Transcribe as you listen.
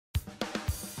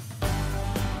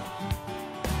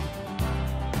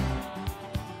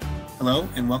Hello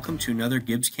and welcome to another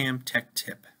GibbsCAM tech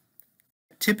tip.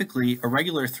 Typically, a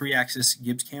regular 3-axis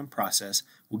GibbsCAM process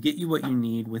will get you what you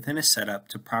need within a setup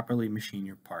to properly machine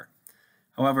your part.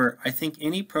 However, I think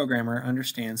any programmer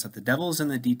understands that the devil is in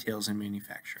the details in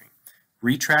manufacturing.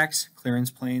 Retracts,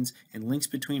 clearance planes, and links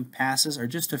between passes are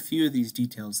just a few of these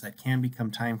details that can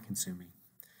become time-consuming.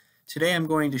 Today I'm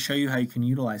going to show you how you can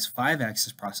utilize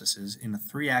 5-axis processes in a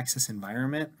 3-axis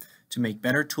environment to make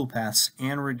better toolpaths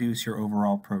and reduce your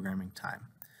overall programming time.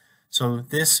 So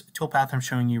this toolpath I'm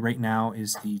showing you right now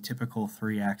is the typical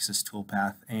 3-axis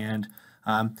toolpath, and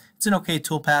it's an okay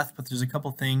toolpath, but there's a couple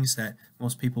things that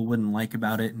most people wouldn't like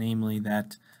about it, namely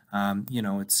that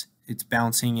it's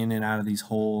bouncing in and out of these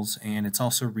holes, and it's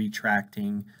also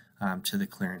retracting to the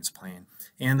clearance plane.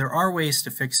 And there are ways to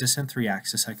fix this in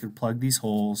 3-axis. I could plug these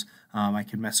holes, I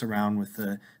could mess around with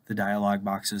the dialog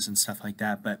boxes and stuff like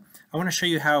that, but I want to show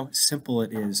you how simple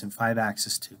it is in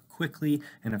 5-axis to quickly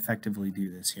and effectively do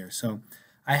this here. So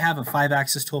I have a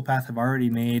 5-axis toolpath I've already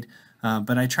made,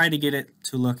 but I try to get it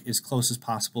to look as close as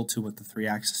possible to what the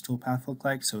 3-axis toolpath looked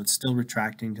like, so it's still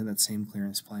retracting to that same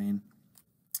clearance plane,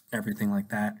 everything like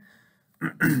that.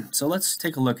 So let's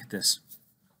take a look at this.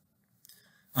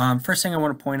 First thing I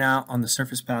want to point out on the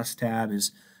Surface Paths tab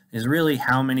is really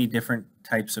how many different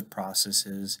types of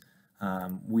processes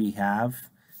we have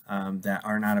that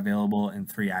are not available in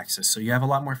 3-axis. So you have a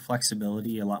lot more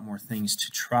flexibility, a lot more things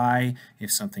to try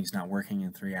if something's not working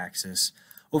in 3-axis.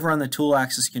 Over on the tool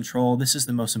axis control, this is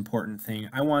the most important thing.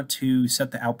 I want to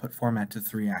set the output format to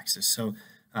 3-axis. So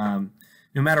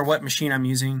no matter what machine I'm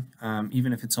using,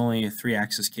 even if it's only a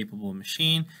 3-axis capable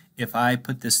machine, if I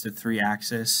put this to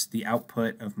 3-axis, the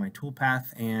output of my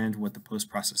toolpath and what the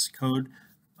post-process code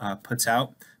puts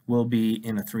out will be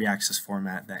in a 3-axis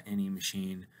format that any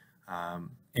machine,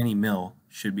 any mill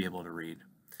should be able to read.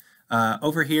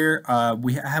 Over here,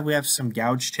 we have some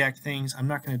gouge check things. I'm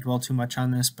not going to dwell too much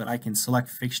on this, but I can select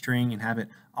fixturing and have it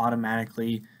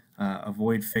automatically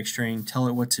avoid fixturing, tell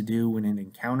it what to do when it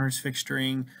encounters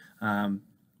fixturing.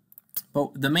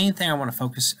 But the main thing I want to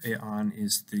focus on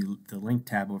is the link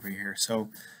tab over here. So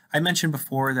I mentioned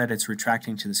before that it's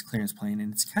retracting to this clearance plane,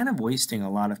 and it's kind of wasting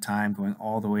a lot of time going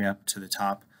all the way up to the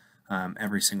top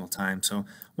every single time. So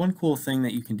one cool thing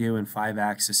that you can do in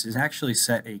 5-axis is actually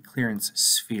set a clearance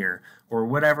sphere, or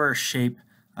whatever shape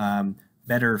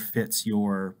better fits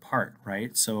your part,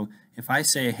 right? So if I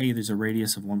say, hey, there's a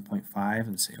radius of 1.5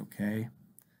 and say, okay,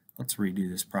 let's redo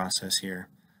this process here.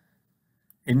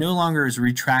 It no longer is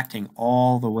retracting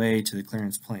all the way to the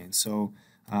clearance plane. So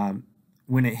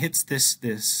when it hits this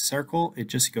circle, it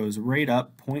just goes right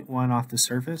up 0.1 off the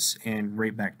surface and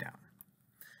right back down.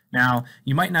 Now,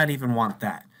 you might not even want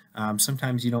that.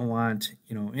 Sometimes you don't want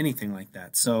anything like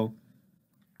that. So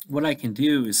what I can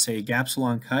do is say gaps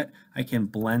along cut. I can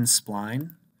blend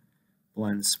spline,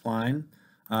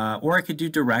 or I could do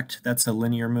direct. That's a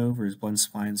linear move, whereas blend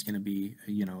spline is going to be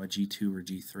a G2 or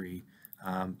G3.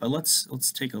 But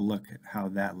let's take a look at how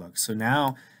that looks. So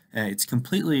now it's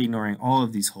completely ignoring all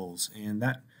of these holes, and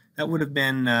that would have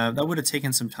been that would have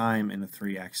taken some time in a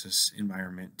 3-axis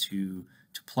environment to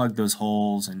plug those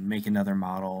holes and make another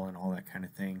model and all that kind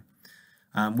of thing.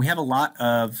 We have a lot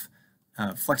of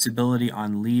flexibility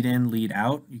on lead in, lead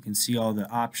out. You can see all the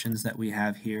options that we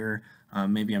have here.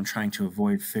 Maybe I'm trying to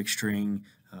avoid fixturing.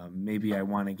 Maybe I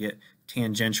want to get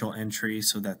tangential entry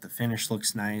so that the finish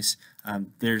looks nice.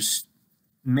 There's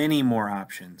many more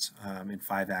options in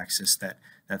 5-axis that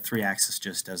 3-axis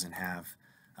just doesn't have.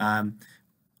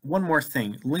 One more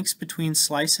thing, links between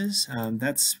slices.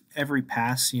 That's every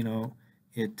pass,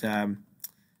 it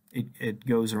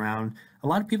goes around. A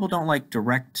lot of people don't like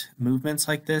direct movements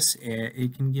like this.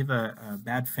 It can give a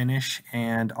bad finish,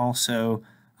 and also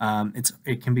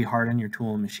it can be hard on your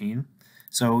tool and machine.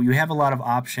 So you have a lot of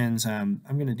options. I'm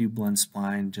going to do blend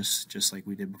spline just like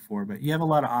we did before, but you have a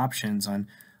lot of options on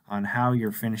how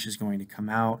your finish is going to come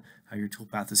out, how your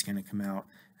toolpath is going to come out,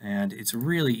 and it's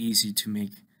really easy to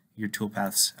make your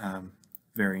toolpaths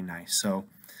very nice. So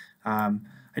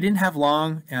I didn't have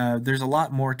long. There's a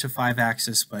lot more to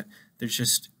 5-axis, but there's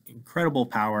just incredible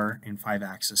power in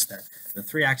 5-axis that the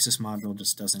 3-axis module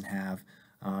just doesn't have,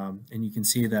 and you can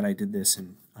see that I did this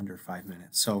in under 5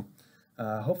 minutes. So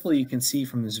hopefully you can see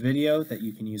from this video that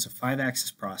you can use a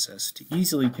 5-axis process to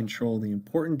easily control the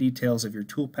important details of your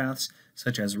toolpaths,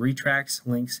 such as retracts,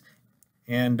 links,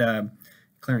 and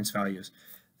clearance values.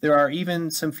 There are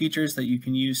even some features that you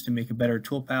can use to make a better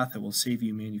toolpath that will save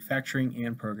you manufacturing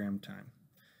and program time.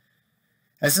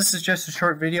 As this is just a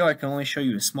short video, I can only show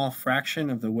you a small fraction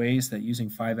of the ways that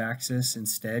using 5-axis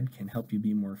instead can help you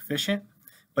be more efficient.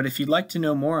 But if you'd like to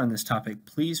know more on this topic,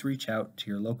 please reach out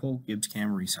to your local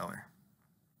GibbsCAM reseller.